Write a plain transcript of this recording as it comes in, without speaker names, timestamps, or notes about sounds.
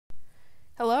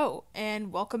Hello,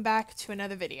 and welcome back to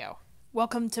another video.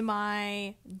 Welcome to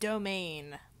my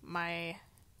domain, my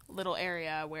little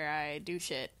area where I do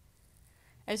shit.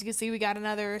 As you can see, we got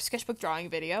another sketchbook drawing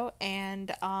video,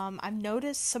 and I've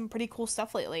noticed some pretty cool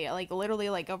stuff lately. Literally,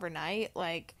 overnight,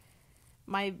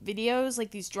 my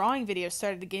videos, these drawing videos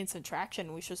started to gain some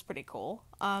traction, which was pretty cool.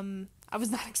 I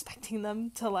was not expecting them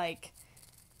to,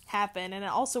 happen, and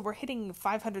also we're hitting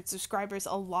 500 subscribers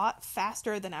a lot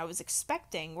faster than I was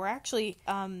expecting. We're actually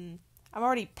I'm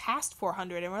already past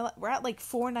 400, and we're at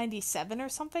 497 or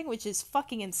something, which is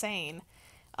fucking insane.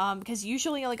 Because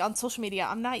usually on social media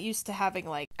I'm not used to having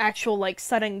actual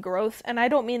sudden growth, and I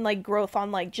don't mean growth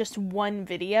on just one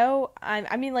video.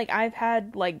 I mean I've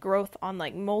had growth on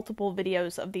multiple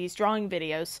videos of these drawing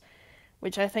videos,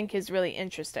 which I think is really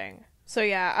interesting. So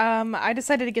yeah, I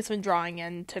decided to get some drawing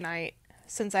in tonight,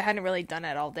 since I hadn't really done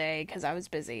it all day because I was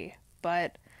busy.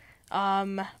 But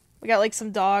we got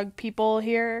some dog people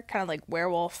here, kind of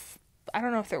werewolf. I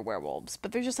don't know if they're werewolves,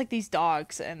 but they're just these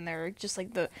dogs, and they're just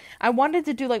I wanted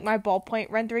to do my ballpoint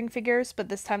rendering figures, but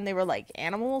this time they were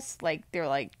animals,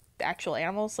 they're actual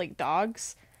animals,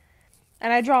 dogs.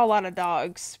 And I draw a lot of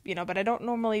dogs, but I don't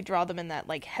normally draw them in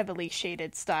that heavily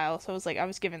shaded style, so I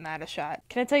was giving that a shot.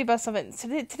 Can I tell you about something?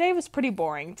 Today was pretty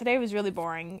boring. Today was really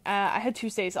boring. I had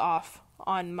Tuesdays off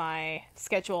on my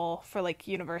schedule for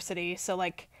university, so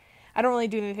I don't really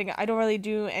do anything. I don't really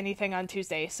do anything on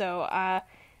Tuesday. So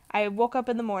I woke up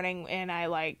in the morning, and I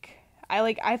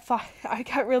thought I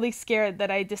got really scared that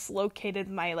I dislocated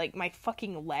my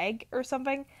fucking leg or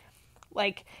something.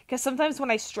 Because sometimes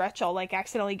when I stretch, I'll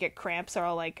accidentally get cramps, or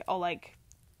I'll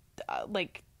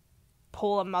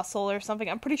pull a muscle or something.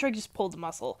 I'm pretty sure I just pulled a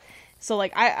muscle. So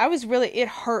I was really, it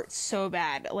hurt so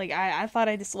bad. I thought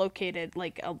I dislocated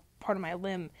a part of my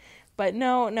limb, but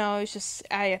no, it's just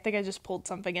I think I just pulled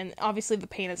something, and obviously the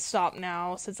pain has stopped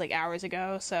now since hours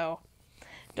ago. So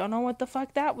don't know what the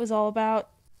fuck that was all about.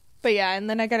 But yeah, and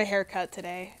then I got a haircut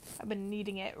today. I've been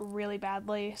needing it really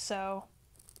badly, so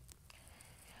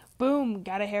boom,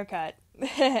 got a haircut.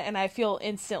 And I feel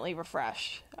instantly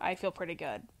refreshed. I feel pretty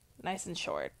good. Nice and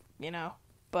short,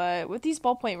 But with these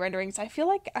ballpoint renderings, I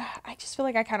just feel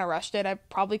like I kind of rushed it. I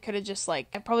probably could have just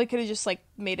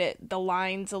made it, the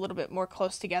lines a little bit more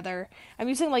close together. I'm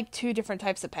using two different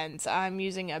types of pens. I'm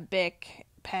using a Bic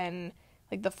pen,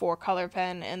 the 4-color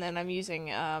pen, and then I'm using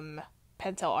Pentel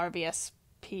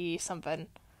RVSP something,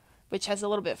 which has a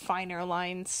little bit finer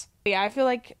lines. But yeah, I feel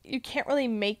like you can't really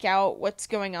make out what's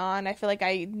going on. I feel like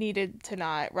I needed to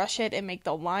not rush it and make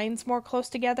the lines more close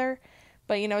together.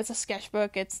 But, it's a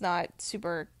sketchbook. It's not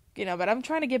super, but I'm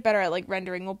trying to get better at,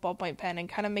 rendering with ballpoint pen and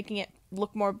kind of making it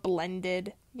look more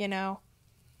blended,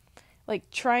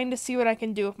 trying to see what I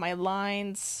can do with my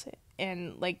lines.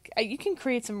 And, you can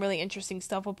create some really interesting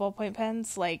stuff with ballpoint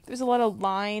pens. There's a lot of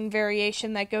line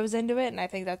variation that goes into it, and I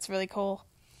think that's really cool.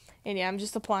 And, yeah, I'm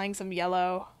just applying some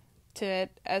yellow to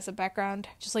it as a background.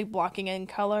 Just, blocking in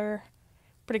color.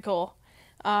 Pretty cool.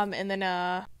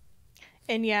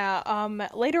 And yeah,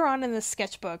 later on in the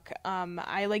sketchbook,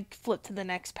 I flip to the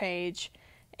next page,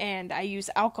 and I use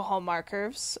alcohol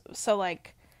markers. So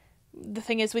the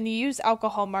thing is, when you use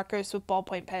alcohol markers with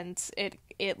ballpoint pens,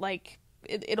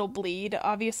 it'll bleed,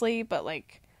 obviously, but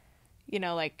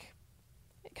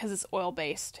because it's oil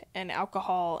based, and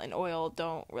alcohol and oil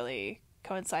don't really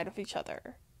coincide with each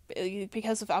other.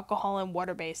 Because of alcohol and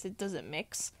water based, it doesn't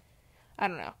mix. I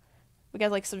don't know. We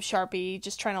got some Sharpie,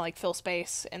 just trying to fill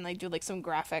space and do some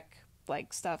graphic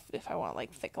stuff if I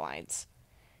want thick lines.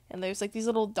 And there's these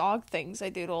little dog things I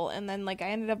doodle, and then I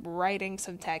ended up writing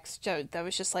some text that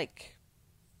was just it's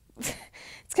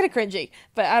kind of cringy,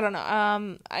 but I don't know.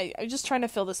 I'm just trying to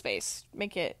fill the space,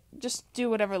 make it, just do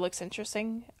whatever looks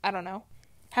interesting. I don't know.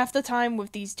 Half the time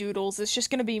with these doodles, it's just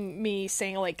gonna be me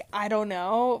saying I don't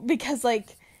know, because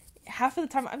half of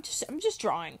the time I'm just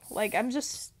drawing. I'm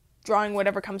just drawing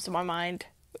whatever comes to my mind.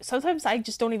 Sometimes I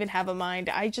just don't even have a mind.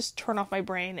 I just turn off my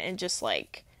brain and just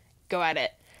go at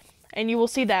it. And you will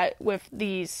see that with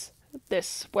this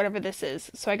whatever this is.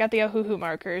 So I got the Ohuhu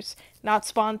markers, not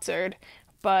sponsored,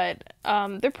 but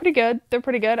they're pretty good.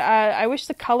 I wish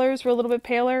the colors were a little bit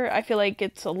paler. I feel like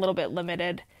it's a little bit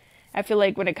limited. I feel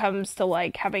like when it comes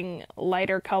to having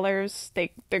lighter colors,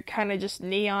 they're kind of just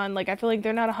neon. I feel like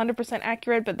they're not 100%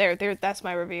 accurate, but that's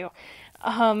my review.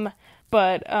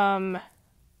 But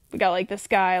we got this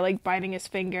guy biting his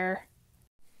finger.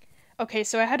 Okay,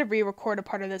 so I had to re-record a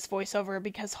part of this voiceover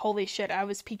because holy shit, I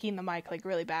was peaking the mic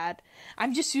really bad.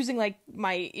 I'm just using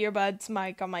my earbuds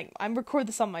mic. I'm record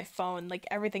this on my phone.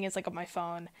 Everything is on my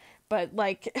phone. But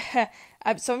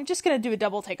so I'm just gonna do a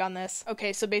double take on this.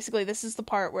 Okay, so basically this is the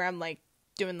part where I'm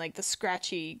doing like the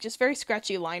scratchy, just very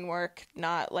scratchy line work,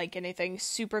 not like anything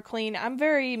super clean. I'm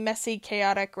very messy,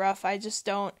 chaotic, rough. I'm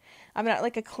not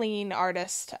like a clean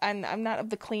artist. I'm not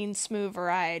of the clean, smooth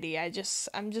variety. I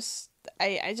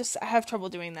have trouble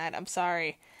doing that. I'm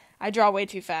sorry. I draw way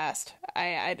too fast.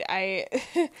 I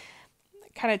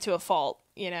kind of to a fault,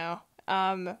 you know.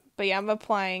 But yeah, I'm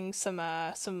applying some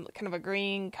kind of a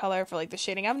green color for like the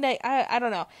shading. I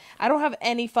don't know. I don't have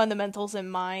any fundamentals in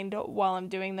mind while I'm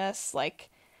doing this. Like,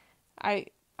 I'm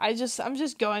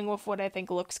just going with what I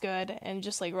think looks good and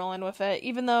just like rolling with it.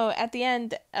 Even though at the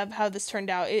end of how this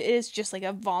turned out, it is just like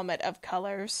a vomit of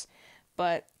colors,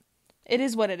 but it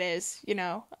is what it is, you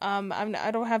know.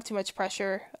 I don't have too much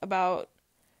pressure about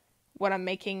what I'm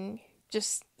making.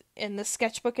 Just in the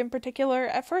sketchbook in particular,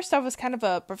 at first I was kind of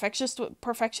a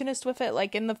perfectionist with it.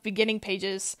 Like in the beginning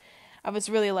pages, I was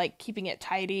really like keeping it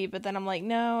tidy, but then I'm like,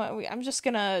 no, I'm just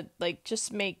gonna like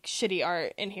just make shitty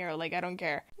art in here. Like, I don't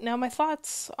care. Now, my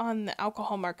thoughts on the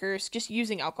alcohol markers, just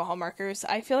using alcohol markers,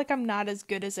 I feel like I'm not as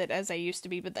good as it as I used to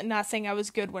be, but not saying I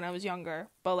was good when I was younger,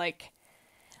 but like,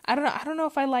 I don't know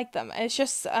if I like them.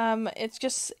 I'm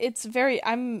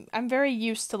very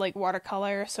used to like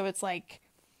watercolor, so it's like,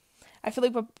 I feel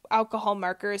like with alcohol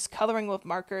markers, coloring with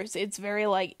markers, it's very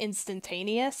like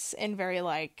instantaneous and very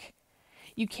like,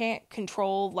 you can't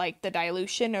control like the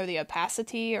dilution or the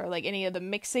opacity or like any of the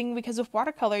mixing, because with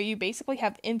watercolor you basically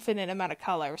have infinite amount of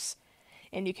colors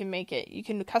and you can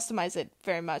customize it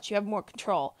very much. You have more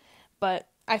control. But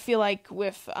I feel like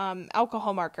with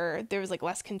alcohol marker, there was like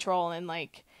less control, and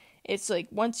like it's like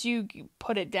once you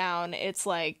put it down, it's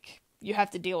like you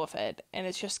have to deal with it, and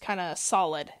it's just kind of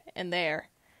solid and there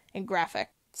and graphic.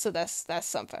 So that's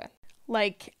something.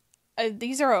 Like,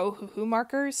 these are Ohuhu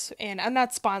markers, and I'm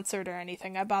not sponsored or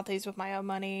anything. I bought these with my own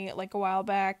money like a while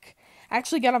back. I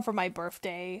actually got them for my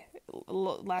birthday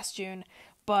last June,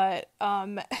 but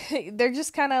they're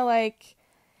just kind of like,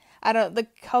 the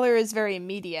color is very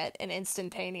immediate and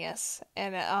instantaneous,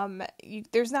 and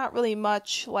there's not really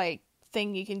much like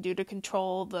thing you can do to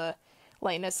control the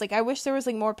lightness. Like, I wish there was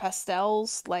like more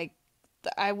pastels. Like,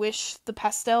 I wish the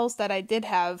pastels that I did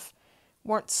have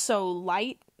weren't so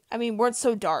light. I mean, weren't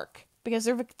so dark, because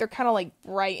they're kind of like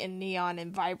bright and neon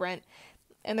and vibrant,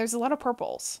 and there's a lot of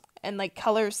purples and like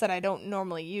colors that I don't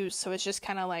normally use. So it's just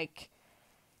kind of like,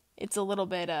 it's a little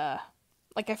bit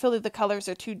like, I feel like the colors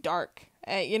are too dark.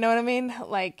 You know what I mean?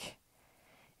 Like,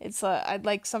 it's I'd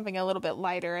like something a little bit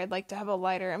lighter. I'd like to have a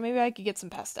lighter, and maybe I could get some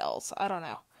pastels. I don't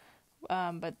know.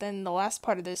 But then the last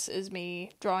part of this is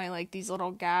me drawing like these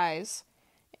little guys,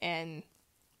 and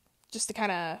just to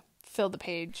kind of fill the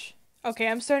page. Okay,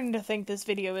 I'm starting to think this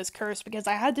video is cursed, because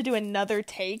I had to do another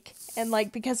take, and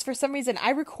like, because for some reason I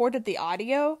recorded the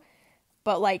audio,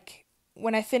 but like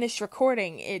when I finished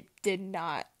recording, it did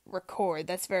not record.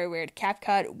 That's very weird.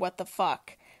 CapCut, what the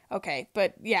fuck? Okay,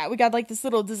 but yeah, we got like this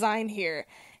little design here,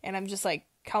 and I'm just like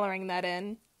coloring that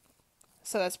in.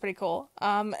 So that's pretty cool.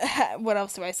 What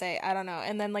else do I say? I don't know.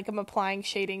 And then like I'm applying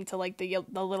shading to like the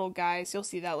little guys. You'll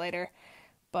see that later.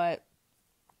 But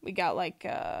we got like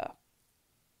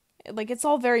it's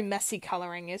all very messy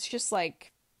coloring. It's just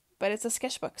like, but it's a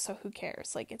sketchbook, so who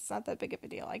cares? Like, it's not that big of a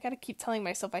deal. I gotta keep telling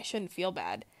myself I shouldn't feel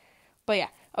bad. But yeah,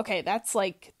 okay, that's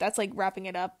like wrapping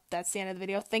it up. That's the end of the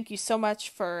video. Thank you so much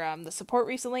for the support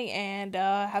recently, and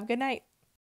have a good night.